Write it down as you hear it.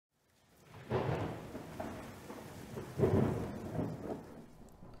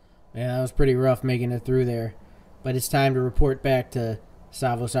Man, that was pretty rough making it through there. But it's time to report back to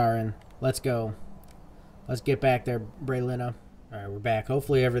Savosarin. Let's go. Let's get back there, Braylina. Alright, we're back.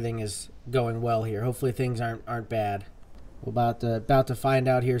 Hopefully everything is going well here. Hopefully things aren't bad. We're about to find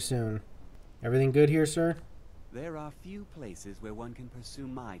out here soon. Everything good here, sir? There are few places where one can pursue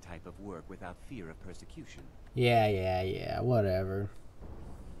my type of work without fear of persecution. Yeah, whatever.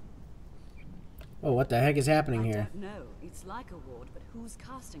 Oh, what the heck is happening here? I don't know. It's like a ward, but who's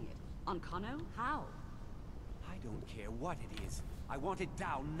casting it? Ancano? How? I don't care what it is. I want it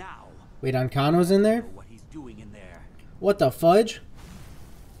down now. Wait, Ancano's in there? What he's doing in there. What the fudge?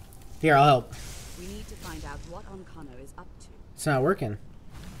 Here, I'll help. We need to find out what Ancano is up to. It's not working.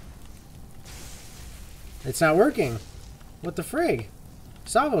 It's not working. What the frig?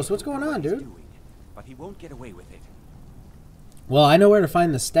 Savos, what's going on, dude? But he won't get away with it. Well, I know where to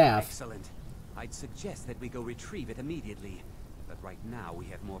find the staff. Excellent. I'd suggest that we go retrieve it immediately. But right now we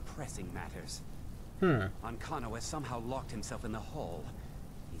have more pressing matters. Ancano has somehow locked himself in the hall.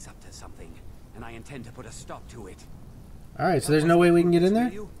 He's up to something, and I intend to put a stop to it. Alright, so there's no way we can get in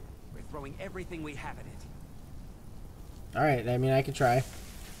there? We're throwing everything we have at it. Alright, I mean, I could try.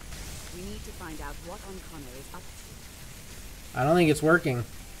 We need to find out what Ancano is up to. I don't think it's working.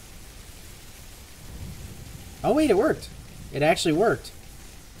 Oh, wait, it worked. It actually worked.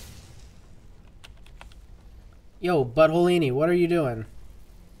 Yo, Buttholini, what are you doing?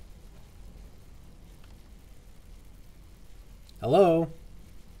 Hello?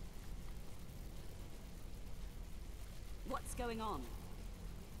 What's going on?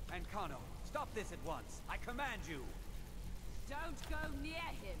 Ancano, stop this at once. I command you. Don't go near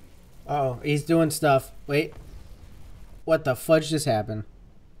him. Oh, he's doing stuff. Wait. What the fudge just happened?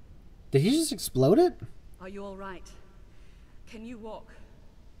 Did he just explode it? Are you all right? Can you walk?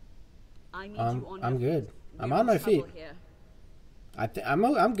 I need you on I'm your good. feet. I'm We're on my in trouble feet. Here.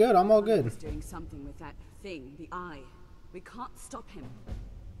 I'm good. I'm all good. He's doing something with that thing, the eye. We can't stop him.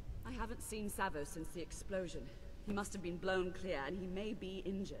 I haven't seen Savo since the explosion. He must have been blown clear, and he may be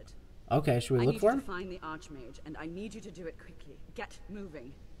injured. Okay, should we look for him? I need you to find the Archmage, and I need you to do it quickly. Get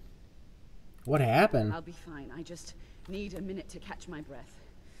moving. What happened? I'll be fine. I just need a minute to catch my breath.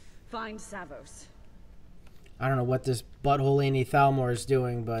 Find Savos. I don't know what this Buttholini Thalmor is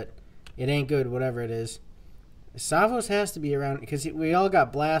doing, but it ain't good, whatever it is. Savos has to be around, because we all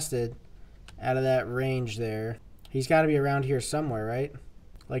got blasted out of that range there. He's got to be around here somewhere, right?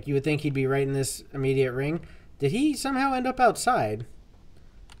 Like, you would think he'd be right in this immediate ring. Did he somehow end up outside?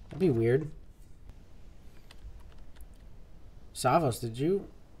 That'd be weird. Savos, did you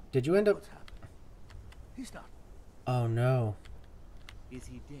end up... What's happened? He's not. Oh, no. Is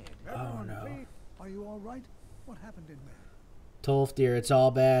he dead? Oh, no. Are you all right? What happened in there? Tolf, dear, it's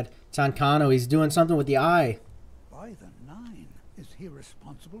all bad. It's Ancano. He's doing something with the eye. By the 9. Is he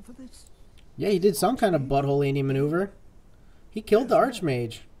responsible for this? Yeah, he did some kind of Buttholini maneuver. He killed the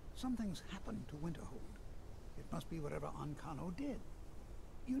Archmage. Something's happened to Winterhold. It must be whatever Ancano did.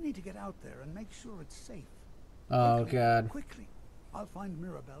 You need to get out there and make sure it's safe. Oh, Quickly, God. Quickly. I'll find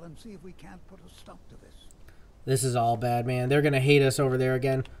Mirabelle and see if we can't put a stop to this. This is all bad, man. They're going to hate us over there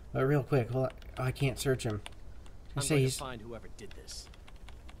again. But real quick, hold on. Oh, I can't search him. I'm going to find whoever did this.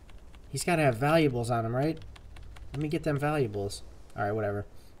 He's got to have valuables on him, right? Let me get them valuables. All right, whatever.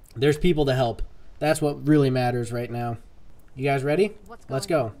 There's people to help. That's what really matters right now. You guys ready? Let's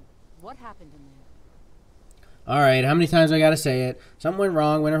go. On? What happened in there? All right, how many times I got to say it? Something went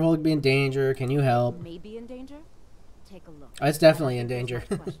wrong. Winterhold could be in danger. Can you help? Maybe in danger? Take a look. It's definitely in danger.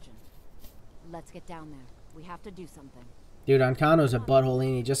 Let's get down there. We have to do something. Dude, Ancano's a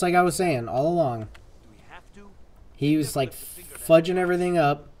Buttholini, just like I was saying all along. Do we have to? He was like fudging everything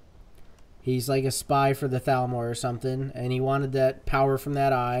up. He's like a spy for the Thalmor or something, and he wanted that power from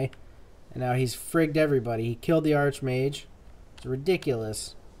that eye. And now he's frigged everybody. He killed the Archmage. It's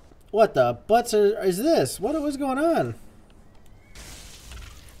ridiculous. What the butts is this? What was going on?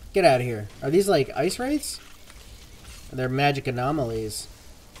 Get out of here. Are these like ice wraiths? They're magic anomalies.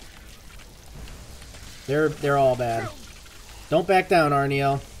 They're all bad. Don't back down,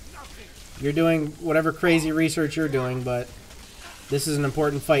 Arniel. You're doing whatever crazy research you're doing, but this is an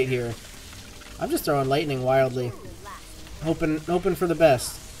important fight here. I'm just throwing lightning wildly. Hoping for the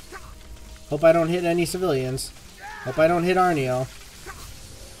best. Hope I don't hit any civilians. Hope I don't hit Arniel.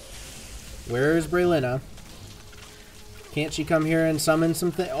 Where is Braylina? Can't she come here and summon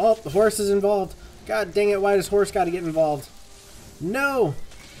something? Oh, the horse is involved. God dang it, why does horse got to get involved? No!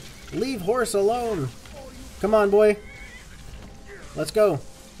 Leave horse alone. Come on, boy. Let's go.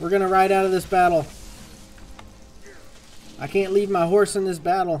 We're going to ride out of this battle. I can't leave my horse in this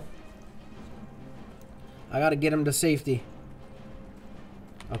battle. I gotta get him to safety.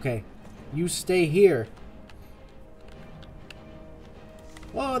 Okay. You stay here.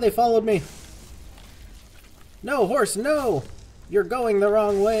 Whoa, they followed me. No, horse, no! You're going the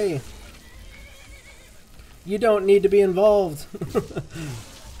wrong way. You don't need to be involved.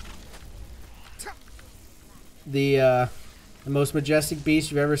 The most majestic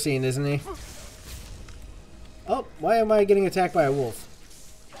beast you've ever seen, isn't he? Oh, why am I getting attacked by a wolf?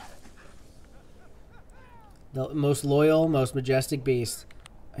 The most loyal, most majestic beast.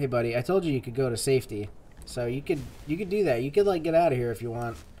 Hey, buddy, I told you you could go to safety. So you could do that. You could, like, get out of here if you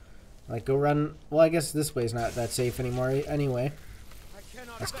want. Like, go run... Well, I guess this way's not that safe anymore anyway.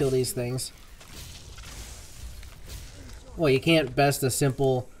 Let's kill these things. Well, you can't best a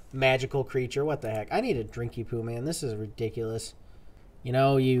simple magical creature. What the heck? I need a drinky poo, man. This is ridiculous. You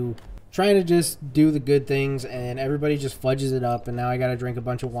know, you trying to just do the good things and everybody just fudges it up, and now I gotta drink a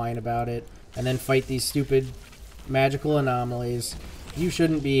bunch of wine about it and then fight these stupid magical anomalies. You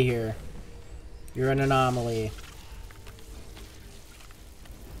shouldn't be here. You're an anomaly.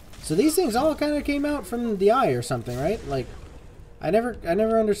 So these things all kind of came out from the eye or something, right? Like, I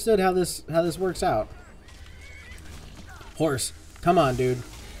never understood how this works out. Horse, come on, dude.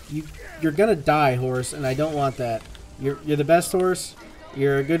 You're gonna die, horse, and I don't want that. You're the best horse.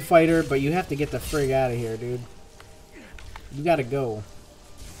 You're a good fighter, but you have to get the frig out of here, dude. You gotta go.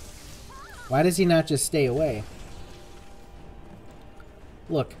 Why does he not just stay away?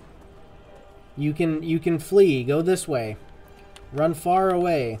 Look. You can flee. Go this way. Run far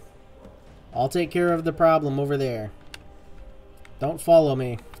away. I'll take care of the problem over there. Don't follow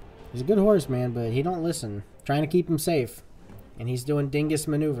me. He's a good horse, man, but he don't listen. Trying to keep him safe. And he's doing dingus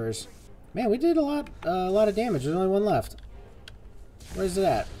maneuvers. Man, we did a lot of damage. There's only one left. Where's it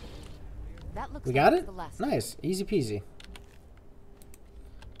at? That looks We got like it? the last Nice. Easy peasy.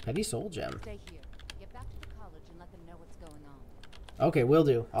 Petty soul gem. Stay here. Get back to the college and let them know what's going on. Okay, will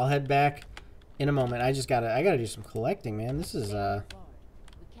do. I'll head back in a moment. I gotta do some collecting, man. This is We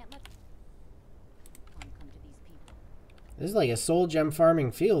can't let come to these people. this is like a soul gem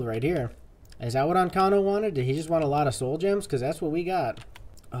farming field right here. Is that what Ancano wanted? Did he just want a lot of soul gems? Because that's what we got.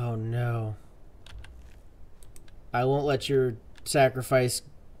 Oh no. I won't let your sacrifice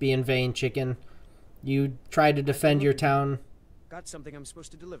be in vain, chicken. You tried to defend your town. Got something I'm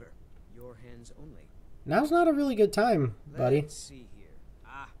supposed to deliver. Your hands only. Now's not a really good time, buddy. Let's see here.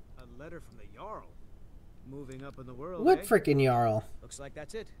 Ah, a letter from the Jarl. Moving up in the world, What eh? frickin' Jarl? Looks like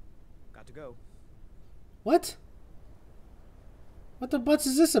that's it. Got to go. What? What the butts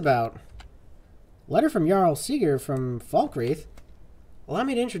is this about? Letter from Jarl Sigurd from Falkreath. Allow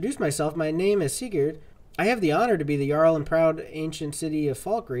me to introduce myself. My name is Sigurd. I have the honor to be the Jarl and proud ancient city of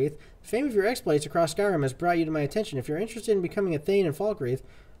Falkreath. The fame of your exploits across Skyrim has brought you to my attention. If you're interested in becoming a Thane in Falkreath,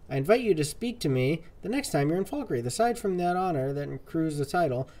 I invite you to speak to me the next time you're in Falkreath. Aside from that honor that accrues the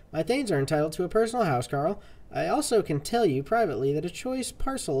title, my Thanes are entitled to a personal housecarl. I also can tell you privately that a choice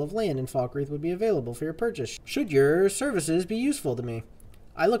parcel of land in Falkreath would be available for your purchase, should your services be useful to me.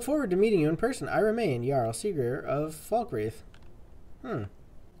 I look forward to meeting you in person. I remain Jarl Sigurd of Falkreath.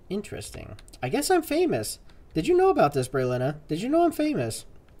 Interesting. I guess I'm famous. Did you know about this, Braylina? Did you know I'm famous?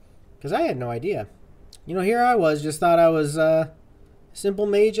 Because I had no idea. You know, here I was, just thought I was a simple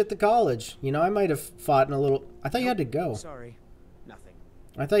mage at the college. You know, I might have fought in a little... I thought you had to go. Sorry. Nothing.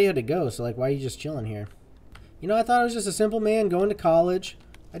 I thought you had to go, so like, why are you just chilling here? You know, I thought I was just a simple man going to college.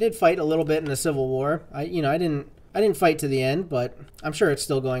 I did fight a little bit in the Civil War. I didn't fight to the end, but I'm sure it's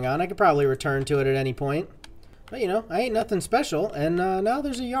still going on. I could probably return to it at any point. But, you know, I ain't nothing special, and now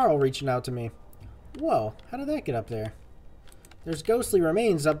there's a Jarl reaching out to me. Whoa, how did that get up there? There's ghostly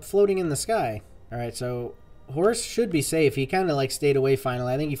remains up floating in the sky. Alright, so horse should be safe. He kind of, like, stayed away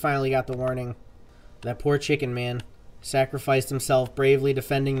finally. I think he finally got the warning. That poor chicken, man. Sacrificed himself, bravely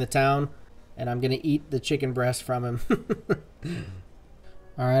defending the town, and I'm gonna eat the chicken breast from him.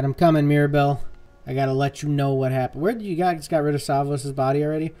 Alright, I'm coming, Mirabelle. I gotta let you know what happened. Where did you guys got rid of Savos' body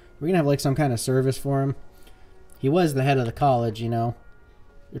already? We're gonna have, like, some kind of service for him. He was the head of the college, you know.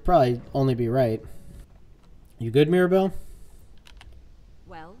 You'd probably only be right. You good, Mirabelle?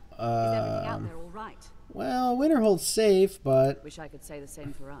 Well, is everything out there all right? Well, Winterhold's safe, but... Wish I could say the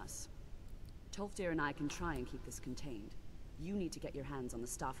same for us. Tolfdir and I can try and keep this contained. You need to get your hands on the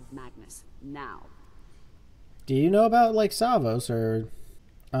Staff of Magnus, now. Do you know about, like, Savos, or...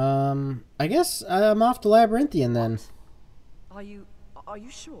 I guess I'm off to Labyrinthian, then. Are you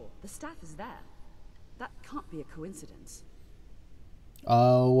sure? The staff is there. That can't be a coincidence.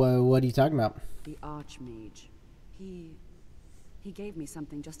 Oh, what are you talking about? The Archmage. He gave me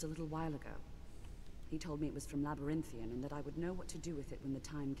something just a little while ago. He told me it was from Labyrinthian and that I would know what to do with it when the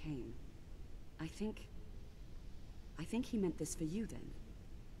time came. I think I think he meant this for you then.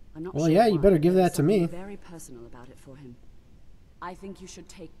 I'm not Well, sure yeah, you why, better but give there's that to me. something very personal about it for him. I think you should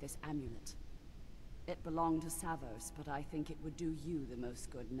take this amulet. It belonged to Savos, but I think it would do you the most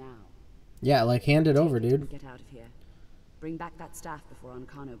good now. Yeah, like, hand it over, Take dude. and get out of here. Bring back that staff before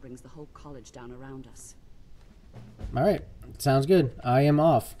Ancano brings the whole college down around us. Alright, sounds good. I am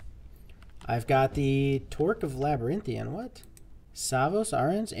off. I've got the Torque of Labyrinthian. What? Savos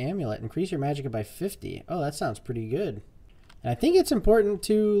Aran's Amulet. Increase your magicka by 50. Oh, that sounds pretty good. And I think it's important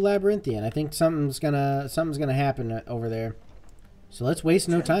to Labyrinthian. I think something's gonna happen over there. So let's waste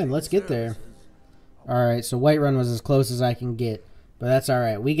no time. Let's get there. Alright, so Whiterun was as close as I can get. But that's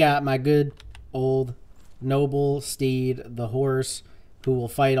alright. We got my good old noble steed, the horse, who will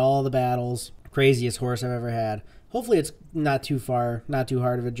fight all the battles. Craziest horse I've ever had. Hopefully it's not too far, not too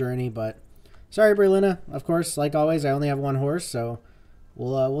hard of a journey, but sorry, Berlina. Of course, like always, I only have one horse, so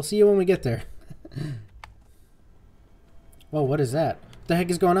we'll see you when we get there. Whoa, what is that? What the heck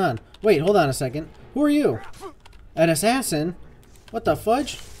is going on? Wait, hold on a second. Who are you? An assassin? What the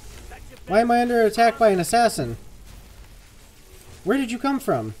fudge? Why am I under attack by an assassin? Where did you come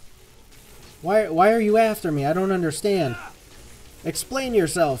from? Why are you after me? I don't understand. Explain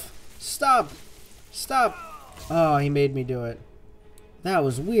yourself. Stop. Stop. Oh, he made me do it. That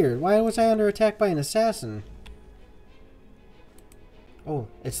was weird. Why was I under attack by an assassin? Oh,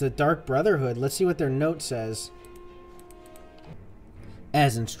 it's the Dark Brotherhood. Let's see what their note says.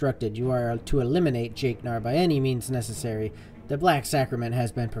 As instructed, you are to eliminate Jakenar by any means necessary. The Black Sacrament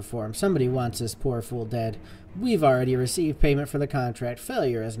has been performed. Somebody wants this poor fool dead. We've already received payment for the contract.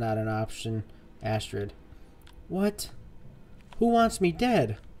 Failure is not an option. Astrid. What? Who wants me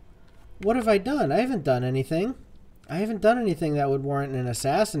dead? What have I done? I haven't done anything. I haven't done anything that would warrant an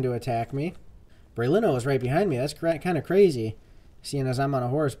assassin to attack me. Braylino was right behind me. That's kind of crazy, seeing as I'm on a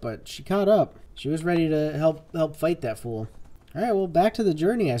horse, but she caught up. She was ready to help fight that fool. Alright, well, back to the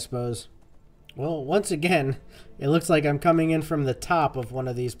journey, I suppose. Well, once again, it looks like I'm coming in from the top of one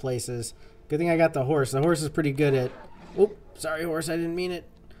of these places. Good thing I got the horse. The horse is pretty good at... Oh, sorry, horse, I didn't mean it.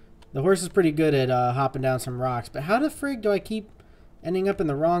 The horse is pretty good at hopping down some rocks, but how the frig do I keep ending up in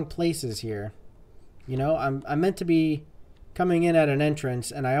the wrong places here? You know, I'm meant to be coming in at an entrance,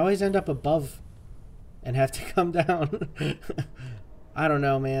 and I always end up above and have to come down. I don't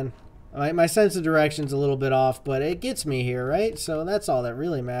know, man. My sense of direction's a little bit off, but it gets me here, right? So that's all that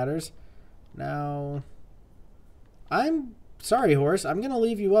really matters. Now, I'm sorry, horse. I'm going to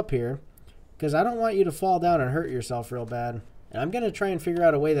leave you up here because I don't want you to fall down and hurt yourself real bad. And I'm going to try and figure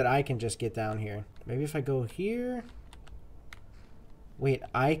out a way that I can just get down here. Maybe if I go here... Wait,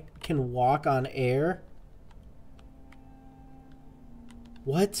 I can walk on air?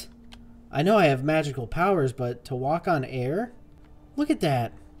 What? I know I have magical powers, but to walk on air? Look at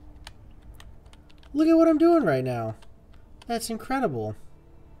that. Look at what I'm doing right now. That's incredible.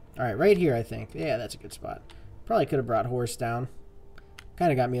 Alright, right here, I think. Yeah, that's a good spot. Probably could have brought horse down.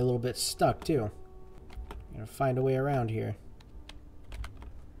 Kind of got me a little bit stuck, too. Gonna find a way around here.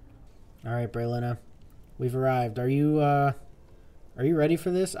 Alright, Braylina. We've arrived. Are you ready for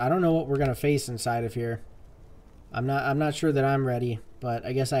this? I don't know what we're gonna face inside of here. I'm not sure that I'm ready, but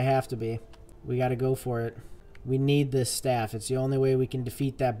I guess I have to be. We gotta go for it. We need this staff. It's the only way we can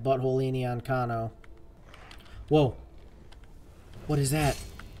defeat that butthole Ancano. Whoa. What is that?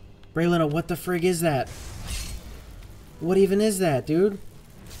 Braylina, what the frig is that? What even is that, dude?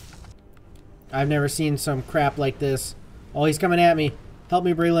 I've never seen some crap like this. Oh, he's coming at me. Help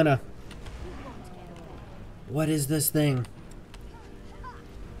me, Braylina. What is this thing?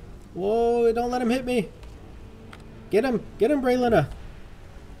 Whoa, don't let him hit me. Get him, Braylina.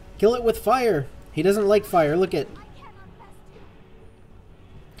 Kill it with fire. He doesn't like fire, look at.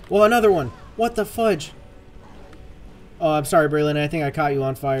 Whoa, another one. What the fudge? Oh, I'm sorry, Braylina. I think I caught you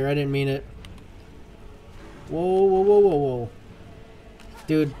on fire. I didn't mean it. Whoa, whoa, whoa, whoa, whoa.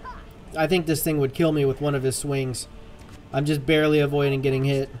 Dude, I think this thing would kill me with one of his swings. I'm just barely avoiding getting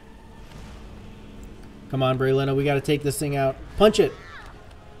hit. Come on, Braylina. We got to take this thing out. Punch it.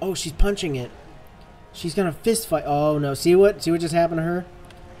 Oh, she's punching it. She's going to fist fight. Oh, no. See what just happened to her?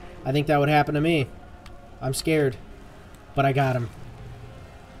 I think that would happen to me. I'm scared. But I got him.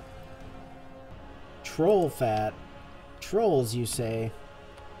 Troll fat. Trolls, you say?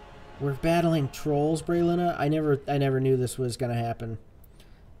 We're battling trolls, Braylina? I never knew this was going to happen.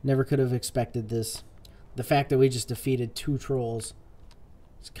 Never could have expected this. The fact that we just defeated 2 trolls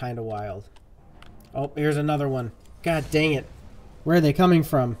is kind of wild. Oh, here's another one. God dang it. Where are they coming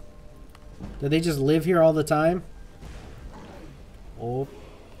from? Do they just live here all the time? Oh.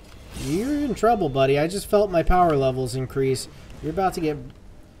 You're in trouble, buddy. I just felt my power levels increase. You're about to get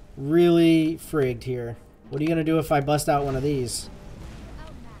really frigged here. What are you gonna do if I bust out one of these?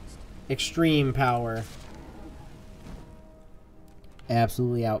 Outmatched. Extreme power.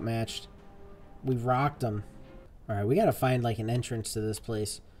 Absolutely outmatched. We rocked them. Alright, we gotta find like an entrance to this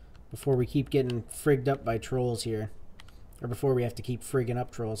place before we keep getting frigged up by trolls here. Or before we have to keep frigging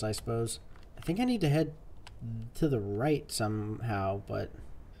up trolls, I suppose. I think I need to head to the right somehow, but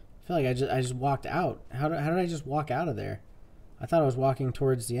I feel like I just walked out. How did I just walk out of there? I thought I was walking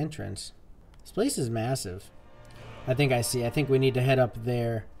towards the entrance. This place is massive. I think I see. I think we need to head up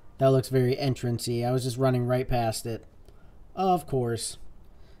there. That looks very entrancey. I was just running right past it. Of course.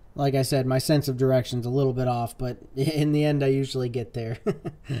 Like I said, my sense of direction's a little bit off, but in the end I usually get there.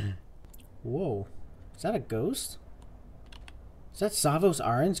 Whoa. Is that a ghost? Is that Savos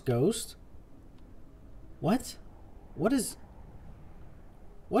Aran's ghost? What? What is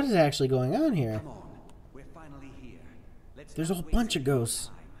actually going on here? Come on, we're finally here. There's a whole bunch of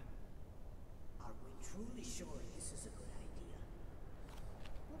ghosts. Are we truly sure this is a good idea?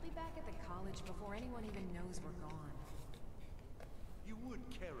 We'll be back at the college before anyone even knows we're gone. You would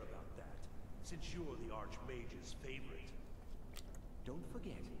care about that, since you're the Archmage's favorite. Don't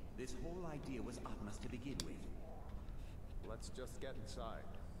forget, this whole idea was Atma's to begin with. Let's just get inside.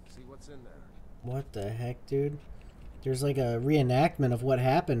 See what's in there. What the heck, dude? There's like a reenactment of what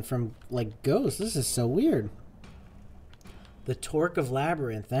happened from like ghosts. This is so weird. The Torque of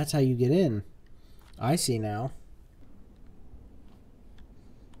Labyrinth. That's how you get in. I see now.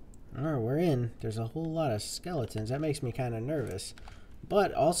 Alright, we're in. There's a whole lot of skeletons. That makes me kind of nervous.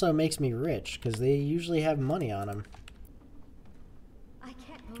 But also makes me rich, because they usually have money on them. I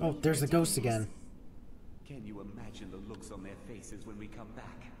can't believe Oh, there's the we're doing ghost this. again. Can you imagine the looks on their faces when we come back?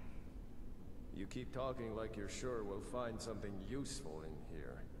 You keep talking like you're sure we'll find something useful in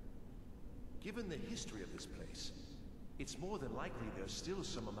here. Given the history of this place, it's more than likely there's still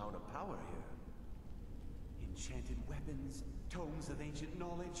some amount of power here. Enchanted weapons, tomes of ancient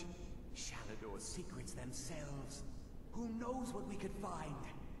knowledge, Shalador's secrets themselves. Who knows what we could find?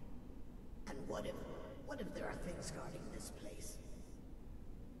 And what if there are things guarding this place?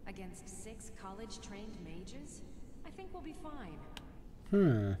 Against 6 college-trained mages? I think we'll be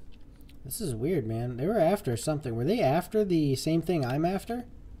fine. This is weird, man. They were after something. Were they after the same thing I'm after?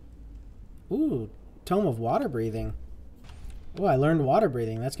 Ooh, Tome of Water Breathing. Oh, I learned water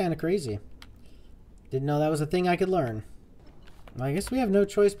breathing. That's kind of crazy. Didn't know that was a thing I could learn. Well, I guess we have no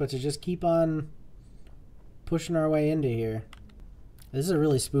choice but to just keep on pushing our way into here. This is a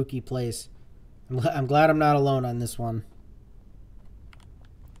really spooky place. I'm glad I'm not alone on this one.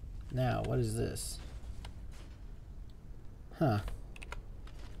 Now, what is this? Huh.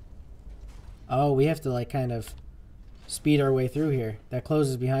 Oh, we have to like kind of speed our way through here. That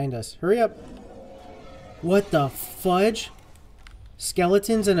closes behind us. Hurry up. What the fudge?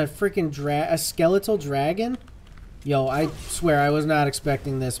 Skeletons and a freaking a skeletal dragon? Yo, I swear I was not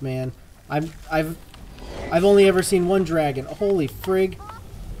expecting this, man. I've only ever seen one dragon. Holy frig.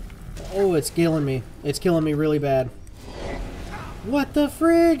 Oh, it's killing me. It's killing me really bad. What the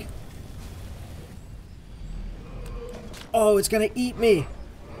frig? Oh, it's gonna eat me.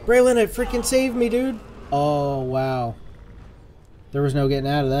 Braylon, it freaking saved me, dude. Oh, wow. There was no getting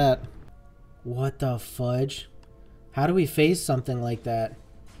out of that. What the fudge? How do we face something like that?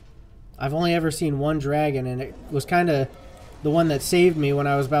 I've only ever seen one dragon, and it was kind of the one that saved me when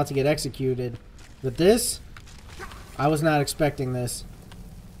I was about to get executed. But this, I was not expecting this.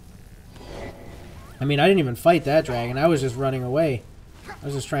 I mean, I didn't even fight that dragon. I was just running away. I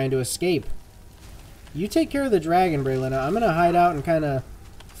was just trying to escape. You take care of the dragon, Braylon. I'm going to hide out and kind of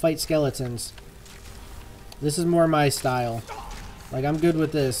fight skeletons. This is more my style. Like, I'm good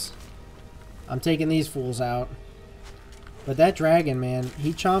with this. I'm taking these fools out. But that dragon, man,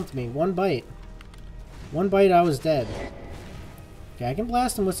 he chomped me. One bite. One bite, I was dead. Okay, I can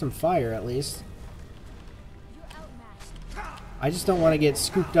blast him with some fire, at least. I just don't want to get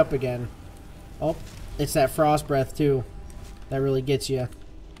scooped up again. Oh, it's that frost breath, too. That really gets you.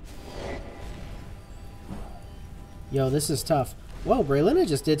 Yo, this is tough. Whoa, Braylina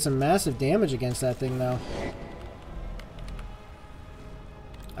just did some massive damage against that thing, though.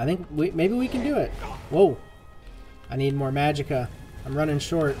 I think maybe we can do it. Whoa. I need more magicka. I'm running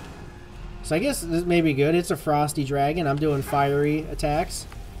short. So I guess this may be good. It's a frosty dragon. I'm doing fiery attacks.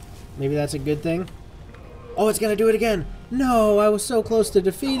 Maybe that's a good thing. Oh, it's going to do it again. No, I was so close to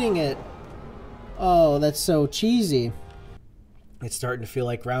defeating it. Oh, that's so cheesy. It's starting to feel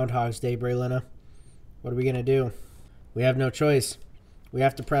like Groundhog's Day, Braylina. What are we going to do? We have no choice. We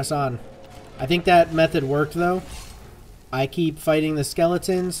have to press on. I think that method worked, though. I keep fighting the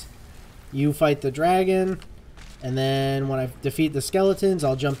skeletons. You fight the dragon. And then when I defeat the skeletons,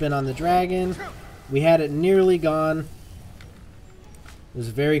 I'll jump in on the dragon. We had it nearly gone. It was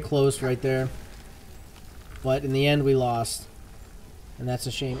very close right there. But in the end, we lost. And that's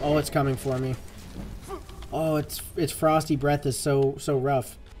a shame. Oh, it's coming for me. Oh, its frosty breath is so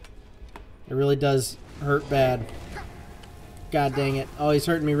rough. It really does hurt bad. God dang it. Oh, he's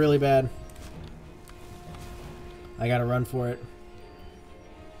hurting me really bad. I gotta run for it.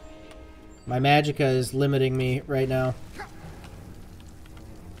 My magicka is limiting me right now.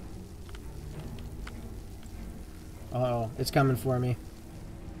 Uh-oh, it's coming for me.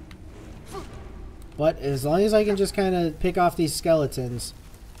 But as long as I can just kind of pick off these skeletons,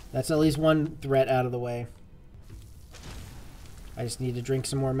 that's at least one threat out of the way. I just need to drink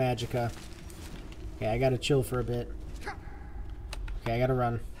some more magicka. Okay, I gotta chill for a bit. Okay, I gotta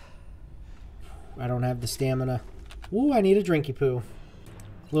run. I don't have the stamina. Ooh, I need a drinky poo.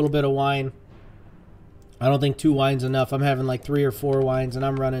 A little bit of wine. I don't think 2 wine's enough. I'm having like 3 or 4 wines and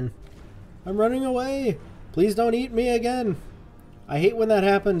I'm running. I'm running away. Please don't eat me again. I hate when that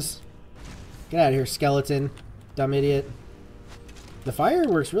happens. Get out of here, skeleton. Dumb idiot. The fire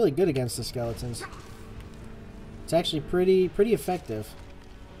works really good against the skeletons. It's actually pretty effective.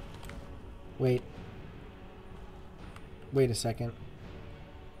 Wait. Wait a second.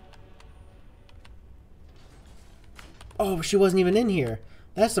 Oh, she wasn't even in here.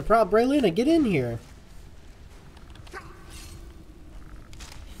 That's the problem. Braylina, get in here.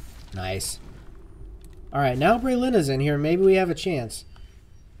 Nice. Alright, now Braylina's in here. Maybe we have a chance.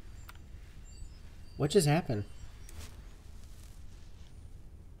 What just happened?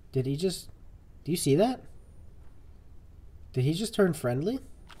 Did he just... Do you see that? Did he just turn friendly?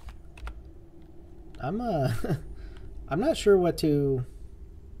 I'm not sure what to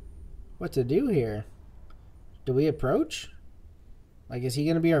do here. Do we approach? Like, is he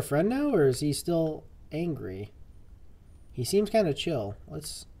gonna be our friend now, or is he still angry? He seems kind of chill.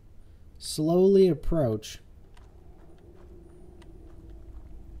 Let's slowly approach.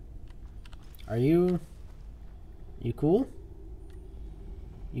 Are you cool?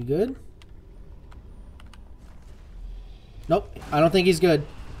 You good? Nope. I don't think he's good.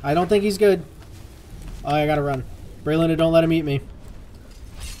 I don't think he's good. Oh, I gotta run. Braylina, don't let him eat me.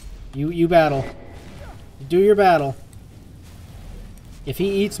 You battle. Do your battle. If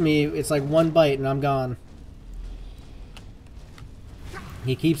he eats me, it's like 1 bite and I'm gone.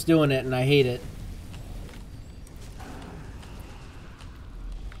 He keeps doing it and I hate it.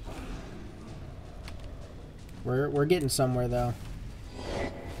 We're getting somewhere though.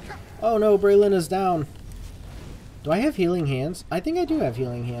 Oh no, Braylina's down. Do I have healing hands? I think I do have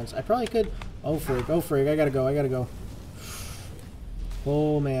healing hands. I probably could. Oh frig, oh frig, I gotta go.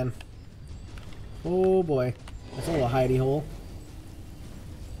 Oh man. Oh boy. That's a little hidey hole.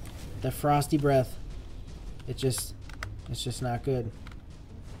 That frosty breath. It's just not good.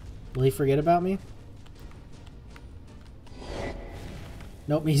 Will he forget about me?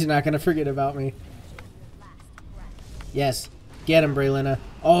 Nope, he's not gonna forget about me. Yes. Get him, Braylina.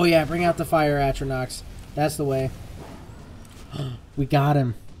 Oh yeah, bring out the fire Atronox. That's the way. We got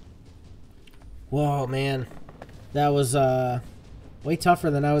him. Whoa, man. That was way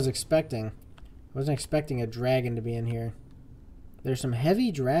tougher than I was expecting. I wasn't expecting a dragon to be in here. There's some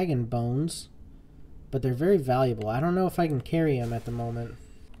heavy dragon bones, but they're very valuable. I don't know if I can carry them at the moment.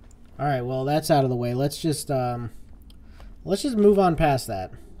 Alright, well, that's out of the way. Let's just move on past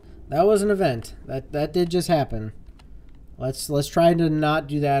that. That was an event. That did just happen. Let's try to not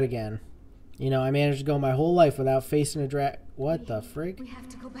do that again. You know, I managed to go my whole life without facing a drag. What the frig? We have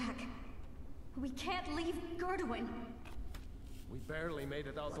to go back. We can't leave Gerduin. We barely made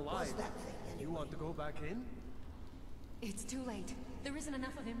it out alive. You want to go back in? It's too late. There isn't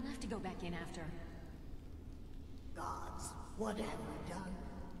enough of him left to go back in after. Gods, what have we done?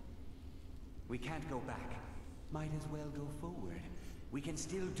 We can't go back. Might as well go forward. We can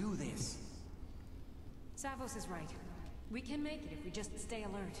still do this. Savos is right. We can make it if we just stay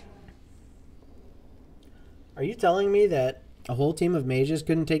alert. Are you telling me that a whole team of mages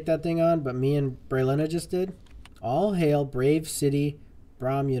couldn't take that thing on, but me and Braylina just did? All hail brave city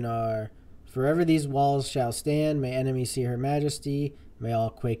Brahmunar. Forever these walls shall stand. May enemies see her majesty. May all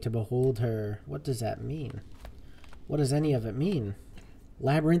quake to behold her. What does that mean? What does any of it mean?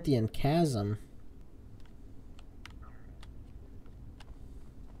 Labyrinthian chasm.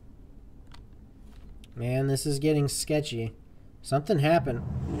 Man, this is getting sketchy. Something happened.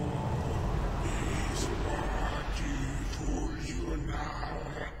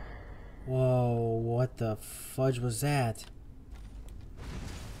 Whoa, what the fudge was that?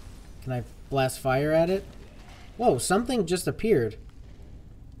 Can I blast fire at it? Whoa, something just appeared.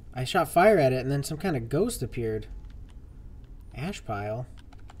 I shot fire at it and then some kind of ghost appeared. Ash pile?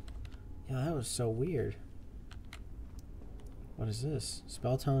 Yeah, that was so weird. What is this?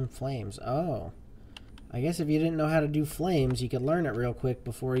 Spelltone flames. Oh. I guess if you didn't know how to do flames, you could learn it real quick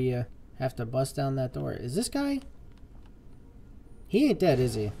before you have to bust down that door. Is this guy? He ain't dead,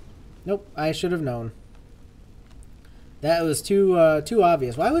 is he? Nope, I should have known. That was too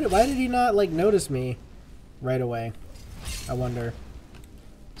obvious. Why did he not like notice me right away? I wonder.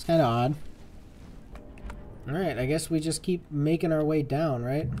 It's kind of odd. All right, I guess we just keep making our way down,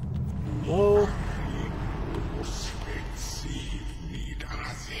 right? Whoa.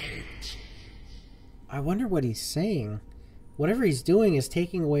 I wonder what he's saying. Whatever he's doing is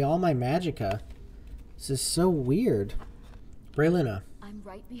taking away all my magicka. This is so weird. Braylina. I'm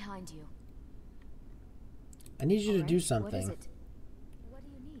right behind you. I need you to do something. What is it? What do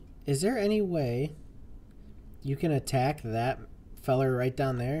you need? Is there any way you can attack that feller right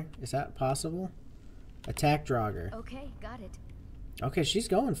down there? Is that possible? Attack Draugr. Okay, got it. Okay, she's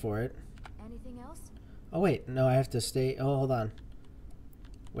going for it. Anything else? Oh, wait. No, I have to stay. Oh, hold on.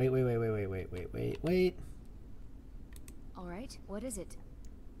 Wait. All right, what is it?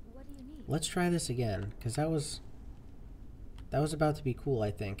 What do you need? Let's try this again, because that was about to be cool, I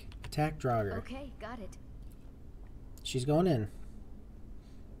think. Attack Draugr. Okay, got it. She's going in.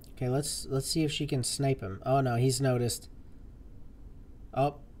 Okay, let's see if she can snipe him. Oh, no, he's noticed.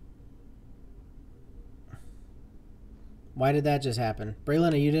 Oh. Why did that just happen?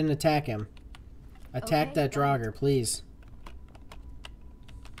 Braylina, you didn't attack him. Attack Okay, that got Draugr, please.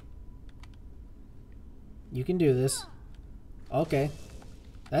 You can do this. Okay.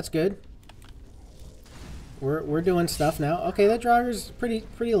 That's good. We're doing stuff now. Okay, that Draugr's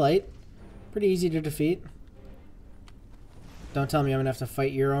pretty light. Pretty easy to defeat. Don't tell me I'm gonna have to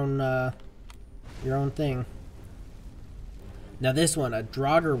fight your own thing. Now this one, a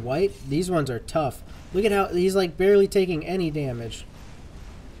Draugr white, these ones are tough. Look at how he's like barely taking any damage.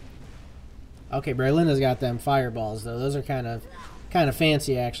 Okay, Braylina's got them fireballs though. Those are kind of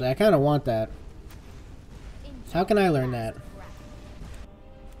fancy actually. I kind of want that. How can I learn that?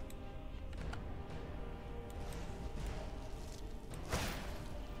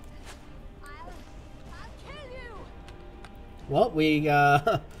 Well,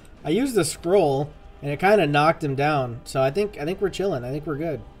 I used the scroll and it kind of knocked him down. So I think we're chilling. I think we're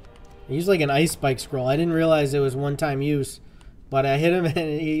good. I used like an ice spike scroll. I didn't realize it was one-time use, but I hit him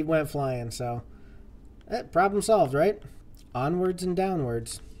and he went flying. So problem solved, right? Onwards and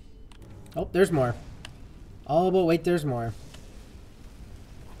downwards. Oh, there's more. Oh, but wait, there's more.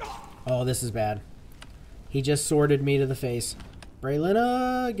 Oh, this is bad. He just sworded me to the face.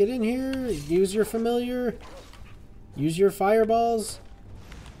 Braylina, get in here. Use your familiar. Use your fireballs.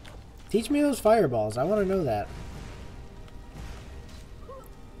 Teach me those fireballs. I want to know that.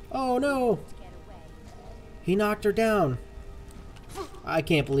 Oh, no. He knocked her down. I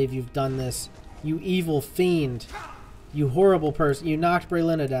can't believe you've done this. You evil fiend. You horrible person. You knocked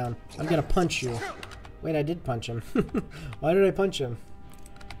Braylina down. I'm going to punch you. Wait, I did punch him. Why did I punch him?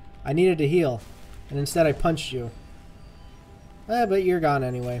 I needed to heal. And instead I punched you. But you're gone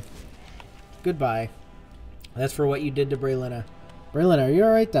anyway. Goodbye. That's for what you did to Braylina. Braylina, are you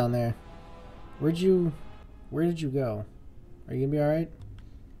alright down there? Where did you go? Are you gonna be alright?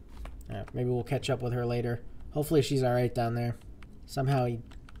 Maybe we'll catch up with her later. Hopefully she's alright down there. Somehow he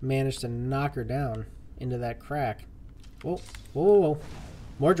managed to knock her down into that crack. Whoa, whoa, whoa, whoa.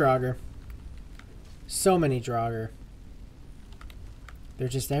 More Draugr. So many Draugr. They're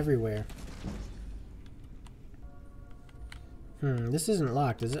just everywhere. This isn't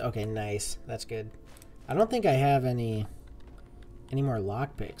locked, is it? Okay, nice. That's good. I don't think I have any more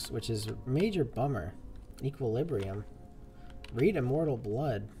lockpicks, which is a major bummer. Equilibrium. Read Immortal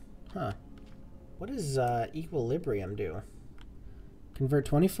Blood. Huh. What does Equilibrium do? Convert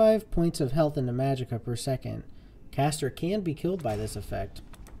 25 points of health into magicka per second. Caster can be killed by this effect.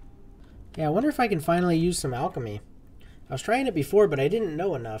 Yeah, I wonder if I can finally use some alchemy. I was trying it before, but I didn't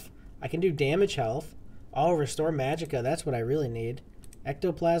know enough. I can do damage health. Oh, restore magicka. That's what I really need.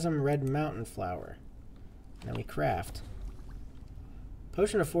 Ectoplasm Red Mountain Flower. Then we craft.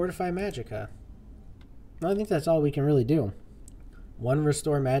 Potion of Fortify Magicka. Well, I think that's all we can really do. One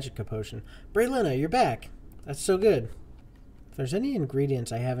Restore Magicka potion. Braylina, you're back. That's so good. If there's any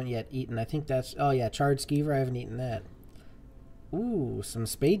ingredients I haven't yet eaten, I think that's... Oh, yeah, Charred Skeever. I haven't eaten that. Ooh, some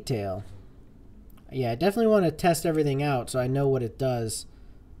Spade Tail. Yeah, I definitely want to test everything out so I know what it does.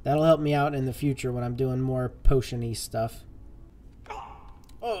 That'll help me out in the future when I'm doing more potion-y stuff.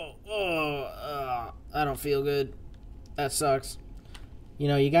 I don't feel good. That sucks. You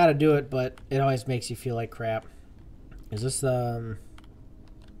know, you gotta do it, but it always makes you feel like crap. Is this the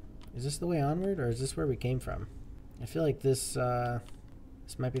way onward, or is this where we came from? I feel like this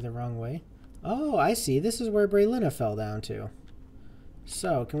This might be the wrong way. Oh, I see. This is where Braylina fell down to.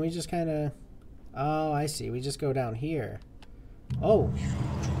 So, can we just kind of... Oh, I see. We just go down here. Oh. You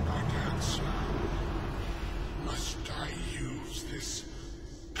do not answer. Must I use this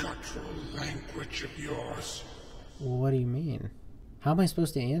guttural language of yours? What do you mean? How am I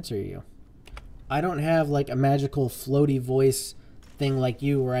supposed to answer you? I don't have like a magical floaty voice thing like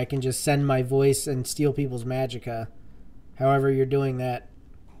you where I can just send my voice and steal people's magicka. However you're doing that.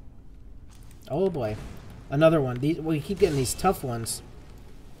 Oh boy. Another one. We keep getting these tough ones.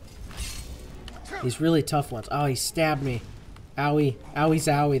 These really tough ones. Oh, he stabbed me. Owie. Owie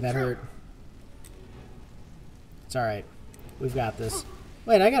zowie. That hurt. It's alright. We've got this.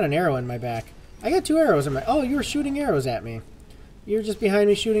 Wait, I got an arrow in my back. I got 2 arrows in my... Oh, you were shooting arrows at me. You're just behind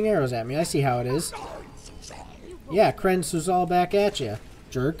me shooting arrows at me. I see how it is. Yeah, Kren Suzal back at you,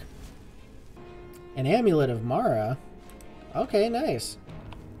 jerk. An amulet of Mara? Okay, nice.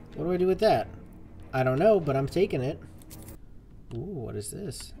 What do I do with that? I don't know, but I'm taking it. Ooh, what is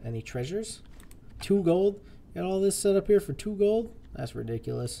this? Any treasures? 2 gold? Got all this set up here for 2 gold? That's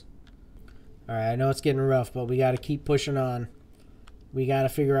ridiculous. Alright, I know it's getting rough, but we gotta keep pushing on. We gotta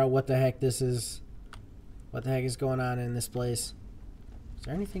figure out what the heck this is. What the heck is going on in this place? Is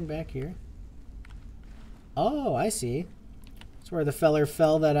there anything back here? Oh, I see. It's where the feller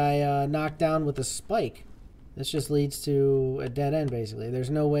fell that I knocked down with a spike. This just leads to a dead end, basically. There's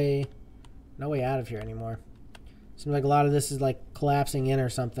no way out of here anymore. Seems like a lot of this is like collapsing in or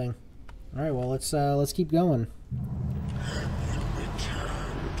something. All right, well let's keep going.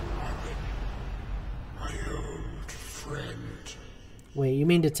 My old friend. Wait, you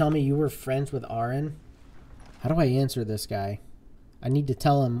mean to tell me you were friends with Aaron? How do I answer this guy? I need to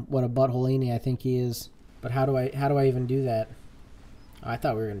tell him what a buttholini I think he is. But how do I even do that? Oh, I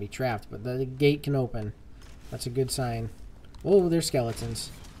thought we were gonna be trapped, but the gate can open. That's a good sign. Oh, there's skeletons.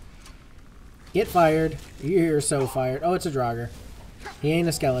 Get fired. You're so fired. Oh, it's a Draugr. He ain't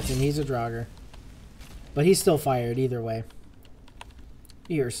a skeleton, he's a Draugr. But he's still fired either way.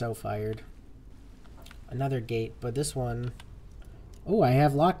 You're so fired. Another gate, but this one... Oh, I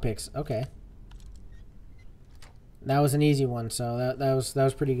have lockpicks. Okay. That was an easy one, so that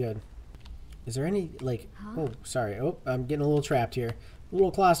was pretty good. Is there any, like... Oh, sorry. Oh, I'm getting a little trapped here. A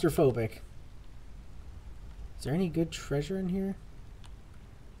little claustrophobic. Is there any good treasure in here?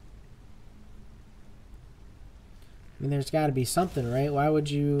 I mean, there's got to be something, right? Why would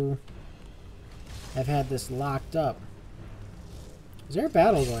you have had this locked up? Is there a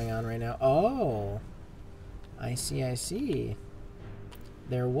battle going on right now? Oh. I see, I see.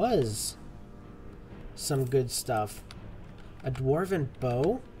 There was some good stuff. A dwarven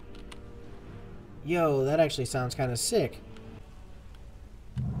bow? Yo, that actually sounds kind of sick.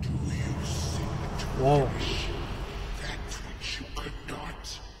 Whoa. That which you could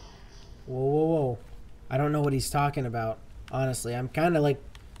not. Whoa, whoa, whoa. I don't know what he's talking about, honestly. I'm kind of like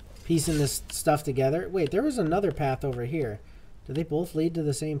piecing this stuff together. Wait, there was another path over here. Do they both lead to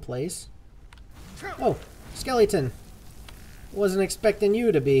the same place? Oh, skeleton. Wasn't expecting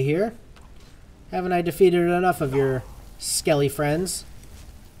you to be here. Haven't I defeated enough of your skelly friends?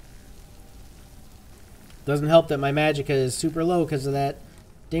 Doesn't help that my magicka is super low because of that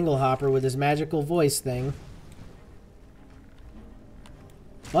Dinglehopper with his magical voice thing.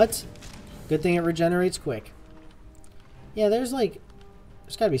 But good thing it regenerates quick. Yeah, there's got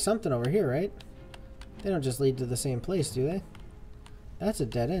to be something over here, right? They don't just lead to the same place, do they? That's a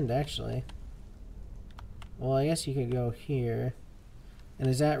dead end, actually. Well, I guess you could go here. And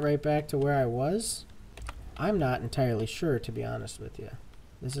is that right back to where I was? I'm not entirely sure, to be honest with you.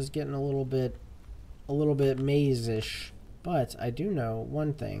 This is getting a little bit maze-ish. But I do know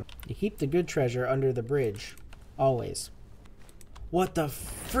one thing. You keep the good treasure under the bridge. Always. What the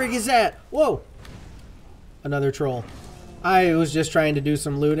frig is that? Whoa! Another troll. I was just trying to do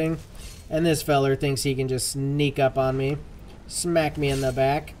some looting, and this feller thinks he can just sneak up on me. Smack me in the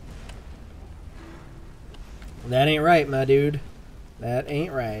back. That ain't right, my dude. That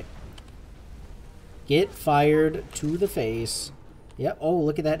ain't right. Get fired to the face. Yep. Oh,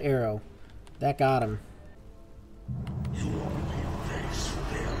 look at that arrow. That got him. You only face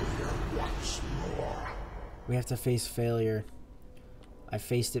failure once more. We have to face failure. I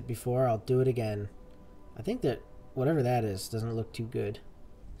faced it before, I'll do it again. I think that whatever that is doesn't look too good.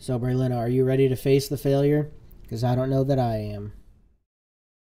 So, Braylina, are you ready to face the failure? Because I don't know that I am.